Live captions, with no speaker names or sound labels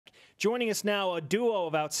Joining us now, a duo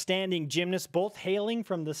of outstanding gymnasts, both hailing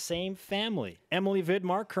from the same family. Emily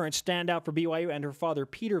Vidmar, current standout for BYU, and her father,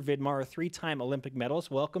 Peter Vidmar, a three-time Olympic medalist.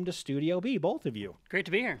 Welcome to Studio B, both of you. Great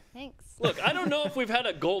to be here. Thanks. Look, I don't know if we've had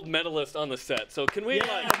a gold medalist on the set, so can we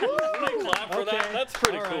clap for that? That's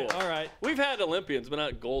pretty cool. All right. We've had Olympians, but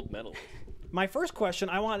not gold medalists. My first question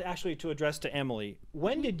I want actually to address to Emily.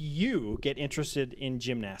 When did you get interested in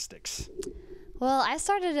gymnastics? Well, I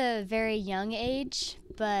started at a very young age,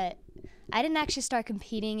 but I didn't actually start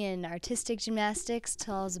competing in artistic gymnastics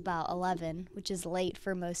till I was about 11, which is late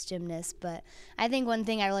for most gymnasts. But I think one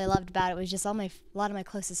thing I really loved about it was just a lot of my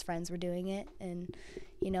closest friends were doing it, and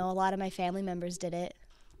a lot of my family members did it,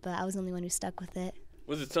 but I was the only one who stuck with it.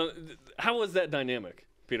 How was that dynamic,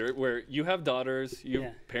 Peter? Where you have daughters,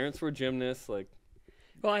 your parents were gymnasts,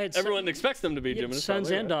 Well, I had everyone expects them to be gymnasts. Sons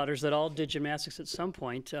probably, and daughters that all did gymnastics at some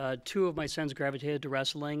point. Two of my sons gravitated to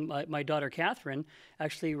wrestling. My daughter, Catherine,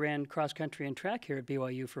 actually ran cross-country and track here at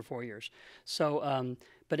BYU for 4 years. So,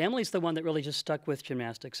 but Emily's the one that really just stuck with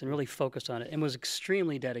gymnastics and really focused on it and was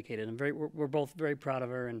extremely dedicated. And we're both very proud of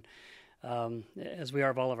her, and as we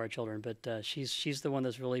are of all of our children. But she's the one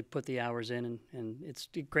that's really put the hours in, and it's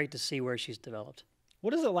great to see where she's developed.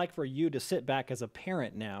 What is it like for you to sit back as a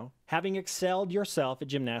parent now, having excelled yourself at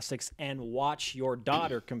gymnastics, and watch your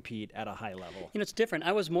daughter compete at a high level? It's different.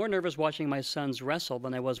 I was more nervous watching my sons wrestle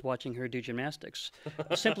than I was watching her do gymnastics,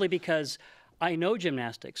 simply because I know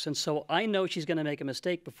gymnastics, and so I know she's going to make a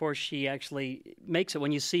mistake before she actually makes it.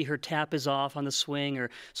 When you see her tap is off on the swing or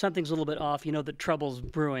something's a little bit off, you know that trouble's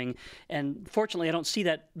brewing. And fortunately, I don't see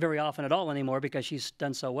that very often at all anymore because she's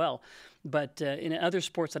done so well. But in other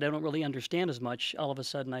sports that I don't really understand as much, all of a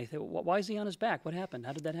sudden I think, why is he on his back? What happened?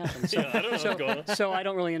 How did that happen? So, I don't know what's going on. So I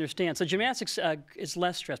don't really understand. So gymnastics is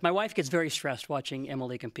less stressed. My wife gets very stressed watching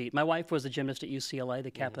Emily compete. My wife was the gymnast at UCLA,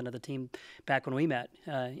 the captain of the team back when we met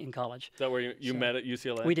in college. Is that where you met at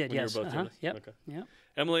UCLA? We did, when yes. You were both gymnasts? Yep. Okay. Yep.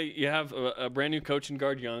 Emily, you have a brand new coach in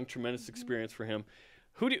Guard Young, tremendous experience for him.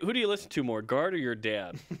 Who do you listen to more, Guard or your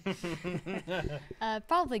dad?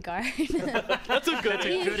 Probably Guard. That's a good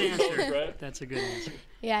answer. Right? That's a good answer.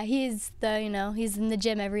 Yeah, he's he's in the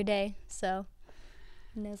gym every day, so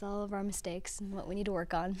he knows all of our mistakes and what we need to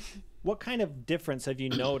work on. What kind of difference have you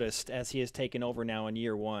noticed as he has taken over now in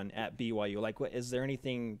year one at BYU? Like, is there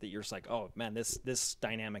anything that you're just like, oh man, this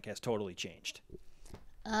dynamic has totally changed?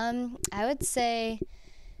 I would say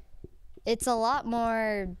it's a lot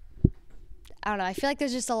more. I don't know. I feel like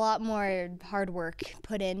there's just a lot more hard work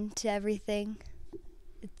put into everything.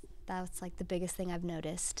 That's like the biggest thing I've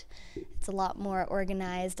noticed. It's a lot more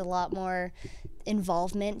organized, a lot more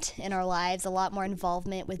involvement in our lives, a lot more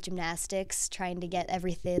involvement with gymnastics, trying to get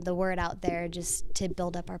the word out there just to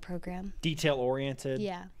build up our program. Detail-oriented?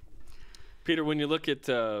 Yeah. Peter, when you look at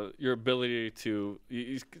your ability to,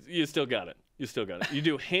 you still got it. You still got it. You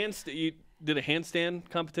do you did a handstand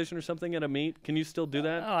competition or something at a meet. Can you still do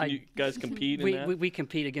that? Can you guys compete in that? We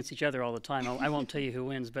compete against each other all the time. I won't tell you who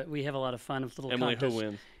wins, but we have a lot of fun with little Emily, contests. who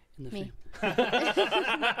wins? Me.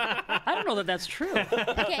 I don't know that that's true.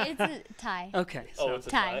 Okay, it's a tie. Okay. So. It's a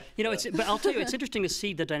tie. But I'll tell you, it's interesting to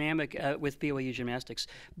see the dynamic with BYU Gymnastics.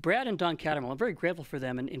 Brad and Don Cattermole, I'm very grateful for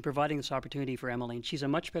them in providing this opportunity for Emily. And she's a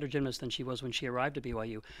much better gymnast than she was when she arrived at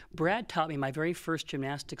BYU. Brad taught me my very first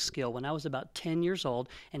gymnastics skill when I was about 10 years old,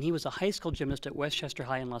 and he was a high school gymnast at Westchester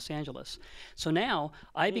High in Los Angeles. So now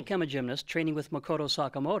I become a gymnast, training with Makoto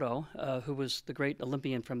Sakamoto, who was the great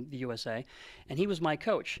Olympian from the USA, and he was my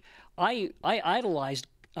coach. I idolized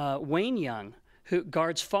Wayne Young,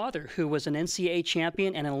 Guard's father, who was an NCAA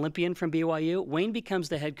champion and an Olympian from BYU. Wayne becomes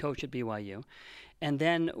the head coach at BYU. And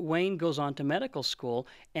then Wayne goes on to medical school,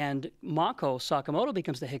 and Mako Sakamoto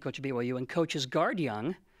becomes the head coach at BYU and coaches Guard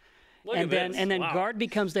Young. And then Guard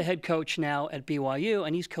becomes the head coach now at BYU,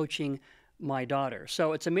 and he's coaching my daughter.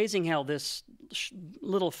 So it's amazing how this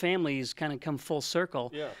little family's kind of come full circle.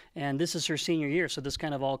 Yeah. And this is her senior year, so this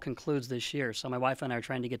kind of all concludes this year. So my wife and I are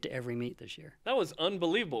trying to get to every meet this year. That was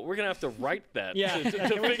unbelievable. We're going to have to write that Yeah. to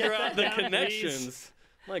figure out the down, connections.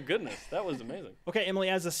 My goodness, that was amazing. Okay, Emily,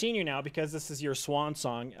 as a senior now, because this is your swan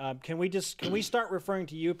song, can we start referring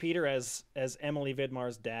to you, Peter, as Emily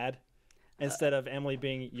Vidmar's dad? Instead of Emily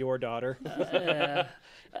being your daughter?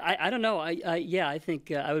 I don't know. I think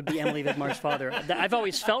I would be Emily Vidmar's father. I've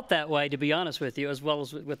always felt that way, to be honest with you, as well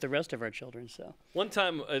as with the rest of our children. So one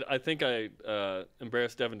time, I think I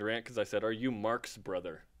embarrassed Devin Durant because I said, "Are you Mark's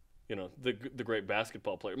brother?" You know, the great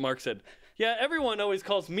basketball player. Mark said, "Yeah, everyone always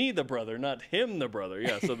calls me the brother, not him the brother."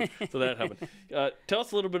 Yeah, so that happened. Tell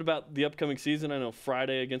us a little bit about the upcoming season. I know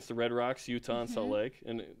Friday against the Red Rocks, Utah and Salt Lake,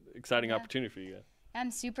 an exciting opportunity for you guys.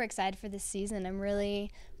 I'm super excited for this season. I'm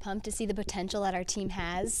really pumped to see the potential that our team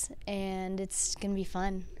has, and it's going to be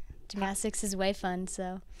fun. Gymnastics is way fun,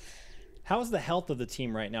 so. How's the health of the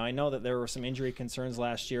team right now? I know that there were some injury concerns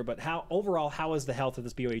last year, but overall, how is the health of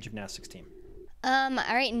this BYU gymnastics team?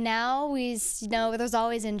 Right now, there's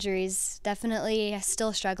always injuries. Definitely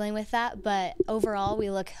still struggling with that, but overall, we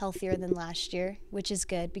look healthier than last year, which is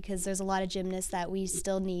good because there's a lot of gymnasts that we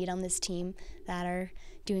still need on this team that are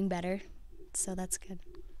doing better. So that's good.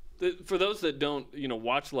 For those that don't,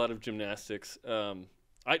 watch a lot of gymnastics,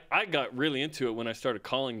 I got really into it when I started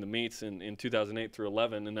calling the meets in 2008 through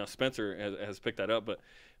 11, and now Spencer has picked that up. But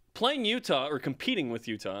playing Utah or competing with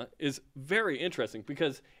Utah is very interesting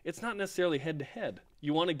because it's not necessarily head-to-head.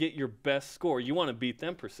 You want to get your best score. You want to beat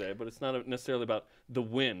them per se, but it's not necessarily about the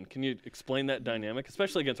win. Can you explain that dynamic,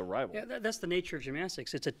 especially against a rival? Yeah, that's the nature of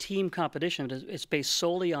gymnastics. It's a team competition. It's based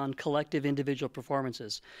solely on collective individual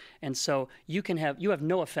performances. And so you have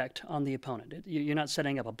no effect on the opponent. You're not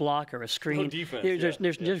setting up a block or a screen. No defense.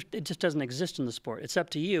 It just doesn't exist in the sport. It's up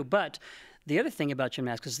to you. But the other thing about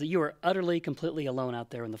gymnastics is that you are utterly, completely alone out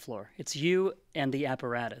there on the floor. It's you and the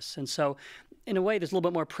apparatus. And so in a way, there's a little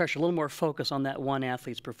bit more pressure, a little more focus on that one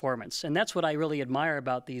athlete's performance. And that's what I really admire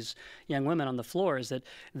about these young women on the floor is that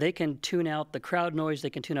they can tune out the crowd noise, they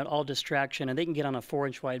can tune out all distraction, and they can get on a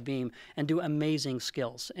 4-inch wide beam and do amazing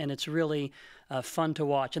skills. And it's really fun to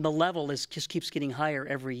watch. And the level just keeps getting higher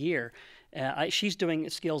every year. She's doing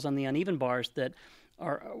skills on the uneven bars that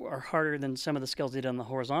are harder than some of the skills they did on the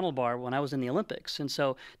horizontal bar when I was in the Olympics. And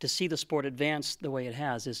so to see the sport advance the way it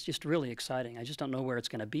has is just really exciting. I just don't know where it's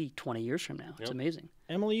going to be 20 years from now. It's amazing.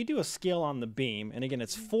 Emily, you do a skill on the beam, and again,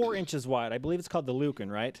 it's 4 inches wide. I believe it's called the Lucan,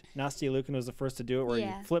 right? Nastia Lucan was the first to do it, where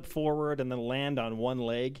you flip forward and then land on one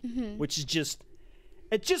leg, which is just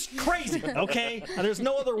crazy, okay? And there's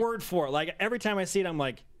no other word for it. Like, every time I see it, I'm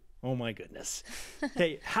like, oh my goodness.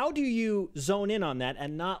 Okay, how do you zone in on that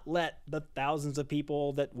and not let the thousands of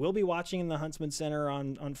people that will be watching in the Huntsman Center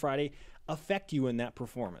on Friday affect you in that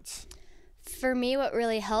performance? For me, what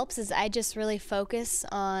really helps is I just really focus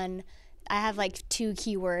on, I have like 2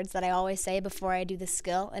 key words that I always say before I do the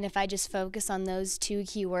skill. And if I just focus on those 2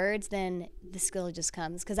 key words, then the skill just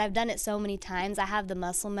comes. Because I've done it so many times, I have the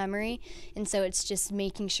muscle memory. And so it's just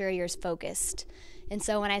making sure you're focused. And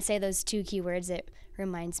so when I say those 2 key words, it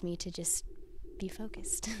reminds me to just be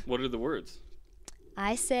focused. What are the words?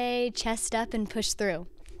 I say chest up and push through.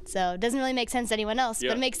 So it doesn't really make sense to anyone else,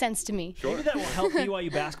 but it makes sense to me. Sure. Maybe that will help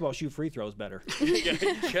BYU basketball shoot free throws better.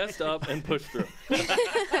 Chest up and push through.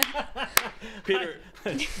 Peter,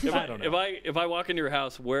 if I walk into your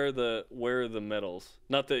house, where are the medals?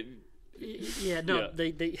 Not that. Yeah, no.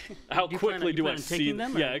 They. How quickly do I see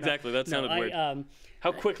them? Yeah, exactly. That sounded weird.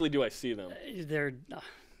 How quickly do I see them?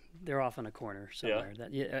 They're off in a corner somewhere.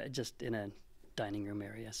 Just in a dining room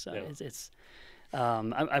area. So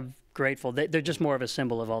I'm grateful. They're just more of a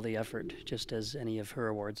symbol of all the effort, just as any of her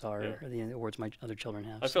awards are, or the awards my other children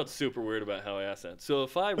have. I felt super weird about how I asked that. So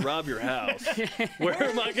if I rob your house, where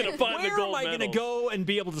am I going to find the gold medals? Where am I going to go and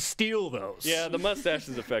be able to steal those? Yeah, the mustache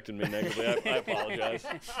has affected me negatively. I apologize.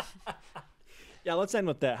 Yeah, let's end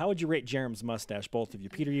with that. How would you rate Jerem's mustache, both of you?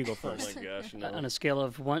 Peter, you go first. Oh my gosh, no. On a scale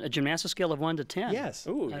of a gymnastics scale of 1 to 10. Yes.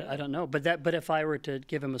 Ooh, I don't know, but if I were to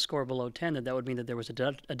give him a score below 10, that would mean that there was a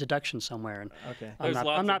deduction somewhere, and okay.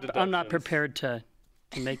 I'm not prepared to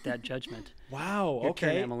make that judgment. Wow. Your okay.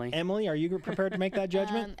 turn, Emily. Emily, are you prepared to make that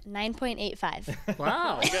judgment? 9.85.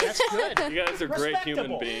 Wow, that's good. You guys are great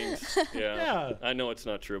human beings. Yeah. I know it's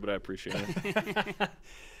not true, but I appreciate it.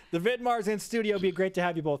 The Vidmars in studio. It'd be great to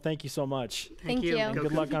have you both. Thank you so much. Thank you. And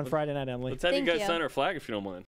good luck on Friday night, Emily. Let's have you guys sign our flag if you don't mind.